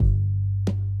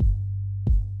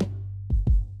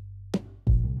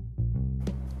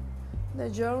The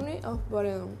journey of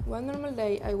boredom. One normal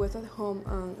day, I was at home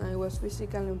and I was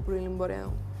physically feeling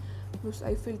boredom. Plus,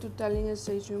 I feel totally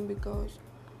exhausted because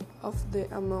of the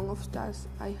amount of tasks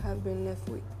I have been left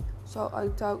with. So I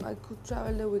thought I could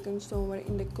travel the weekend somewhere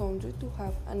in the country to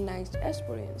have a nice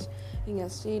experience in a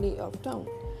city or town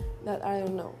that I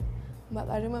don't know. But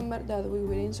I remember that we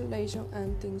were in isolation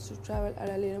and things to travel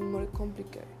are a little more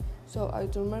complicated. So I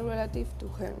told my relative to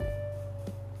help me.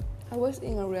 I was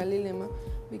in a real dilemma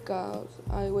because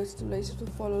I was too lazy to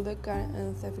follow the car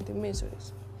and safety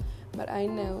measures. But I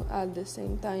knew at the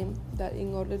same time that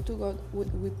in order to go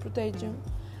with protection,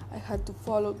 I had to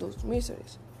follow those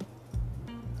measures.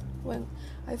 When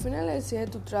I finally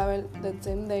decided to travel that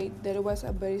same day, there was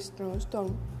a very strong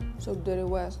storm, so there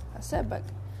was a setback.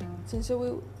 Since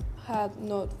we had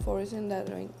not foreseen that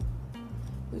rain,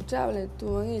 we traveled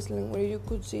to an island where you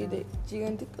could see the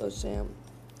gigantic ocean,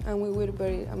 and we were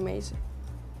very amazed.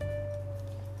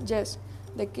 Yes,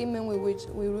 the equipment with which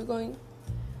we were going,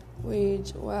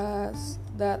 which was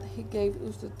that he gave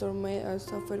us the tour made us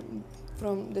suffer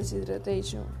from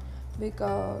dehydration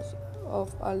because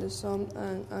of all the sun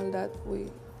and all that we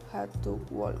had to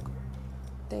walk.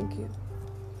 Thank you.